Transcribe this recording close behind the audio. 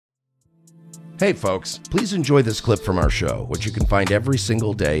Hey folks, please enjoy this clip from our show, which you can find every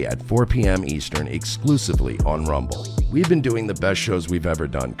single day at 4 p.m. Eastern exclusively on Rumble. We've been doing the best shows we've ever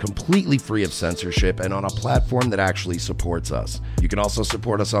done, completely free of censorship and on a platform that actually supports us. You can also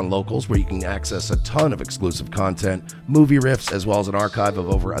support us on Locals, where you can access a ton of exclusive content, movie riffs, as well as an archive of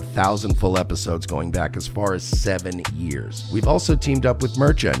over 1,000 full episodes going back as far as 7 years. We've also teamed up with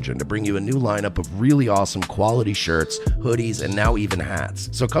Merch Engine to bring you a new lineup of really awesome quality shirts, hoodies, and now even hats.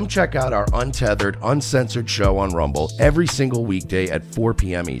 So come check out our untethered, uncensored show on Rumble every single weekday at 4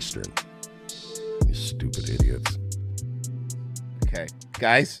 p.m. Eastern. You stupid idiots. Okay,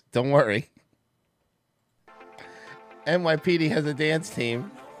 guys, don't worry. NYPD has a dance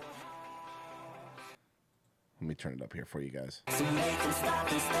team. Let me turn it up here for you guys.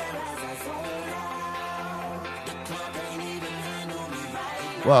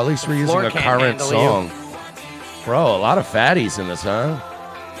 Well, at least we're using a current song. Bro, a lot of fatties in this, huh?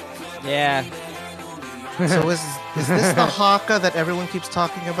 Yeah. So is this the haka that everyone keeps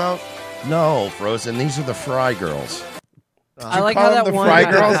talking about? No, Frozen. These are the Fry Girls. I like how that the one.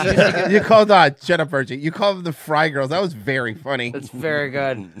 Fry Girls. You called shut up, Virgie. You called them the Fry Girls. That was very funny. That's very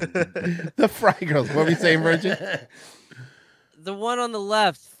good. The Fry Girls. What were we saying, Virgie? The one on the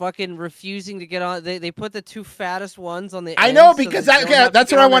left, fucking refusing to get on. They put the two fattest ones on the. I know, because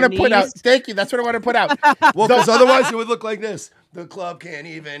that's what I want to put out. Thank you. That's what I want to put out. Well, because otherwise it would look like this. The club can't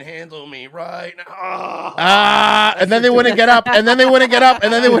even handle me right now. And then they wouldn't get up, and then they wouldn't get up,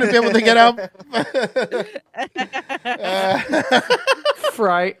 and then they wouldn't be able to get up.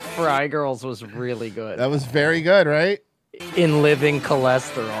 Fry Girls was really good. That was very good, right? In living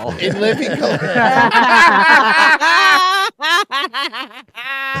cholesterol. In living cholesterol.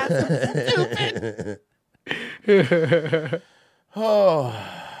 Stupid. Oh,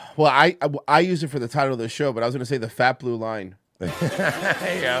 well, I use it for the title of the show, but I was going to say the Fat Blue Line.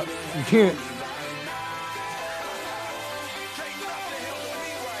 Yeah.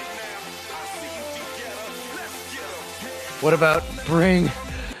 What about Bring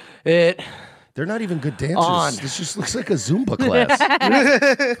It? They're not even good dancers. On. This just looks like a Zumba class.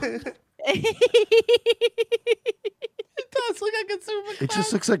 It does look like a Zumba class. It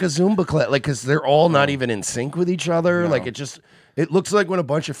just looks like a Zumba class, like, because they're all not even in sync with each other. No. Like, it looks like when a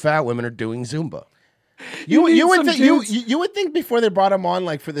bunch of fat women are doing Zumba. You would think before they brought them on,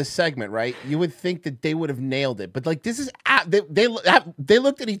 like, for this segment, right? You would think that they would have nailed it, but like, this is they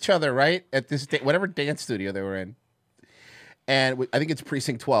looked at each other, right, at this whatever dance studio they were in, and I think it's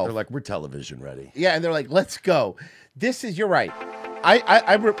Precinct 12. They're like, we're television ready. Yeah, and they're like, let's go. This is, you're right.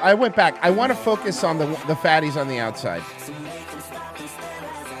 I went back. I want to focus on the fatties on the outside.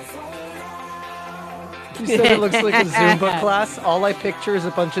 You said it looks like a Zumba class. All I picture is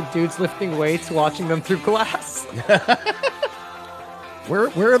a bunch of dudes lifting weights, watching them through glass.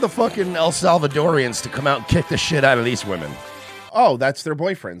 Where are the fucking El Salvadorians to come out and kick the shit out of these women? Oh, that's their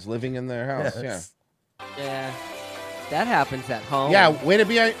boyfriends living in their house. Yeah. Yeah. That happens at home. Yeah, way to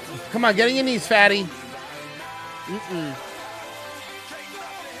be. Come on, get on your knees, fatty. Mm-mm.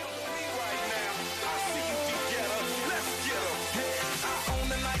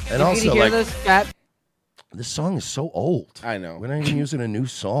 And also, like, those fat. this song is so old. I know. We're not even using a new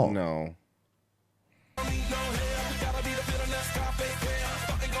song. No.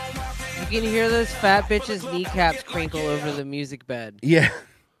 You can hear those fat bitches' kneecaps crinkle over the music bed. Yeah.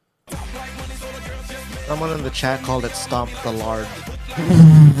 Someone in the chat called it "Stomp the Lard."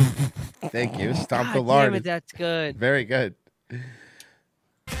 Thank you. Stomp the God lard. damn it, that's good. Very good.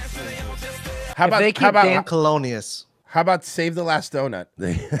 How about Colonius? How about Save the Last Donut?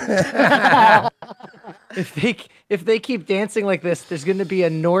 If they keep dancing like this, there's going to be a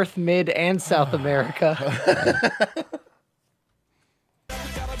North, Mid, and South America.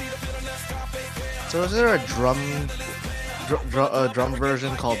 So is there a drum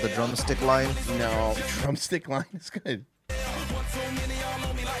version called the Drumstick Line? No, Drumstick Line is good.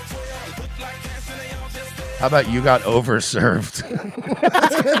 How about You Got Overserved? God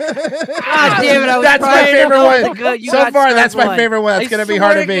damn it, that's my favorite one. So far, that's my favorite one. That's going to be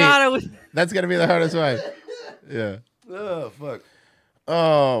hard to beat. That's going to be the hardest one. Yeah. Oh, fuck.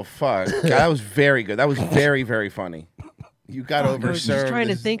 Oh, fuck. God, that was very good. That was very, very funny. You got overserved. I was just trying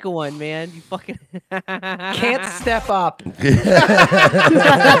to think of one, man. You fucking Can't Step Up.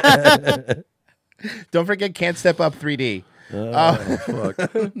 Don't forget Can't Step Up 3D. Fuck.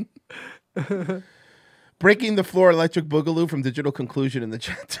 Breaking the Floor Electric Boogaloo from Digital Conclusion in the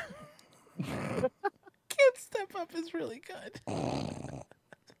chat. Can't Step Up is really good.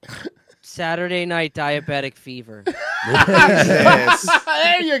 Saturday Night Diabetic Fever.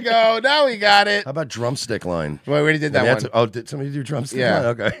 There you go. Now we got it. How about drumstick line? Well, we already did that one. Did somebody do drumstick Yeah. line?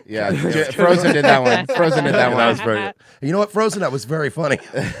 Okay. Yeah. Frozen did that one. Frozen did that one. That was very good. You know what, Frozen? That was very funny.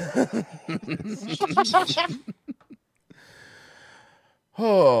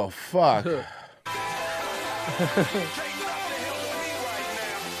 Oh, fuck.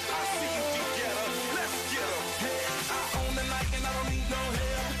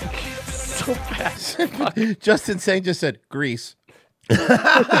 So bad. Justin Singh just said Grease.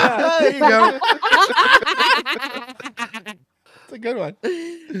 There you go. It's a good one.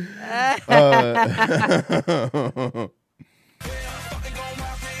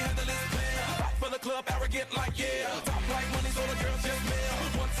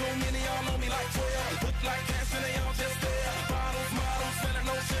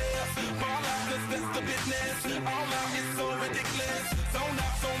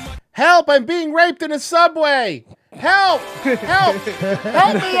 Help! I'm being raped in a subway! Help! Help!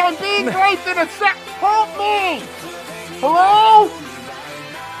 Help me! I'm being raped in a subway! Help me! Hello?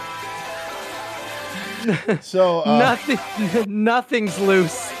 So nothing's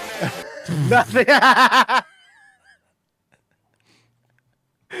loose. Nothing.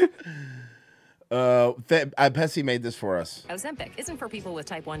 Pessy made this for us. Ozempic isn't for people with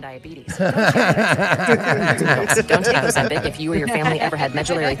type 1 diabetes. Don't take Ozempic if you or your family ever had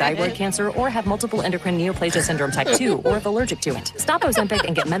medullary thyroid cancer or have multiple endocrine neoplasia syndrome type 2 or if allergic to it. Stop Ozempic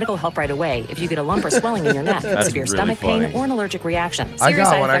and get medical help right away if you get a lump or swelling in your neck, severe really stomach funny. pain, or an allergic reaction. I Serious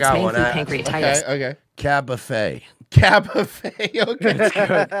got side one, I effects got may one. include pancreatitis. Okay. Cab buffet. Cabaret.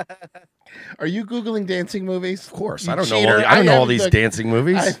 Okay. Are you Googling dancing movies? Of course. You I don't cheater. know. I don't know all these haven't dancing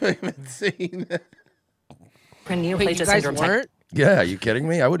movies. I haven't even seen that. Endocrine Wait, you neoplasia guys syndrome type weren't? Yeah, are you kidding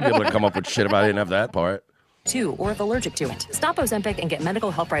me? I wouldn't be able to come up with shit if I didn't have that part. 2 or if allergic to it. Stop Ozempic and get medical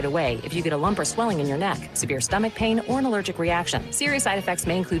help right away if you get a lump or swelling in your neck, severe stomach pain, or an allergic reaction. Serious side effects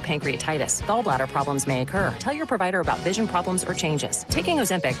may include pancreatitis. Gallbladder problems may occur. Tell your provider about vision problems or changes. Taking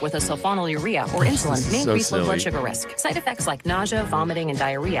Ozempic with a sulfonylurea or insulin may So increase low blood silly. sugar risk. Side effects like nausea, vomiting, and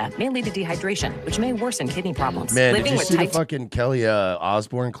diarrhea may lead to dehydration, which may worsen kidney problems. Man, Living did you with see the type fucking Kelly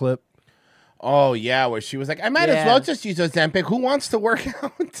Osbourne clip? Oh, yeah, where she was like, I might as well just use Ozempic. Who wants to work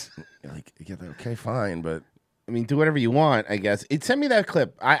out? Like, yeah, okay, fine, but I mean, do whatever you want, I guess. Send me that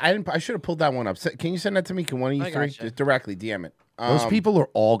clip. I didn't. I should have pulled that one up. Can you send that to me? Can one of you I three gotcha. just directly DM it? those people are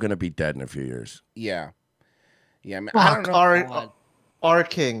all going to be dead in a few years. Yeah. Yeah. I, mean, I don't Fuck, know. R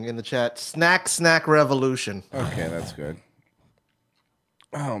King in the chat. Snack revolution. Okay, that's good.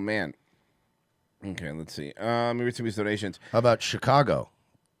 Oh man. Okay, let's see. Let me read some of these donations. How about Chicago?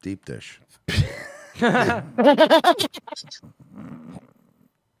 Deep dish.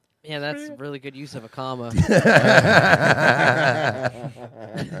 Yeah, that's really good use of a comma.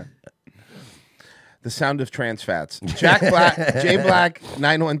 The sound of trans fats. Jack Black, J Black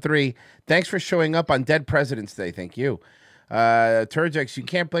 913. Thanks for showing up on Dead President's Day. Thank you. Turgex, you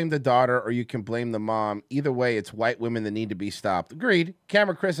can't blame the daughter or you can blame the mom. Either way, it's white women that need to be stopped. Agreed.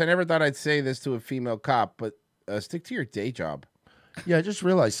 Camera Chris, I never thought I'd say this to a female cop, but stick to your day job. Yeah, I just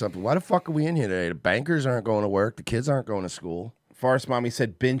realized something. Why the fuck are we in here today? The bankers aren't going to work. The kids aren't going to school. Forrest Mommy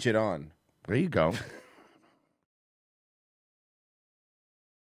said binge it on. There you go.